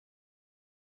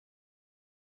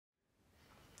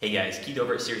Hey guys, Keith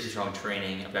over at Seriously Strong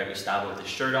Training. I've got Gustavo with his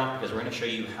shirt off because we're going to show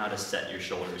you how to set your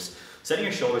shoulders. Setting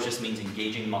your shoulders just means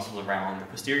engaging muscles around the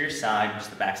posterior side,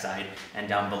 just the back side, and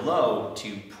down below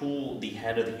to pull the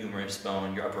head of the humerus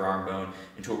bone, your upper arm bone,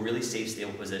 into a really safe,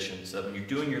 stable position. So that when you're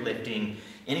doing your lifting,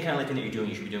 any kind of lifting that you're doing,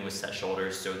 you should be doing with set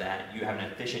shoulders so that you have an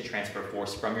efficient transfer of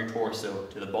force from your torso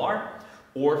to the bar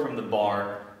or from the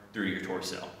bar through your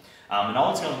torso. And all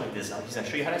it's going to look like this. He's going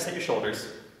to show you how to set your shoulders.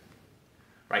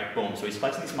 Right, boom. So he's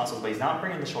flexing these muscles, but he's not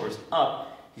bringing the shoulders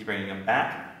up. He's bringing them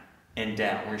back and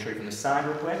down. We're going to show you from the side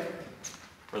real quick.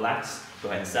 Relax. Go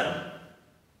ahead and set them.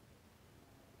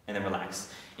 And then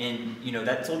relax. And, you know,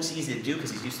 that looks easy to do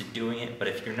because he's used to doing it. But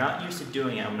if you're not used to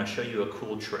doing it, I'm going to show you a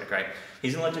cool trick, right?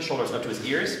 He's going to lift his shoulders up to his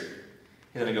ears.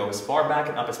 He's going to go as far back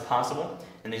and up as possible.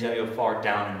 And then he's going to go far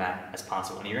down and back as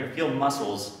possible. And you're going to feel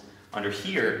muscles under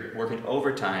here working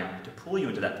overtime to pull you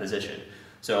into that position.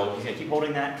 So he's going to keep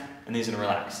holding that, and then he's going to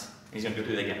relax. And he's going to go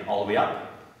through it again, all the way up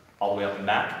and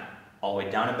back, all the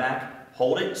way down and back.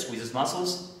 Hold it, squeeze his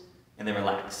muscles, and then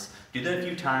relax. Do that a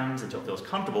few times until it feels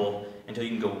comfortable, until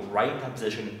you can go right in that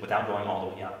position without going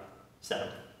all the way up. Set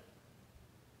him.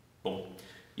 Boom.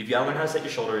 You've got to learn how to set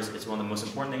your shoulders. It's one of the most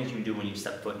important things you can do when you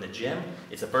step foot in the gym.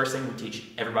 It's the first thing we teach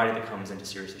everybody that comes into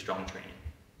Seriously Strong Training.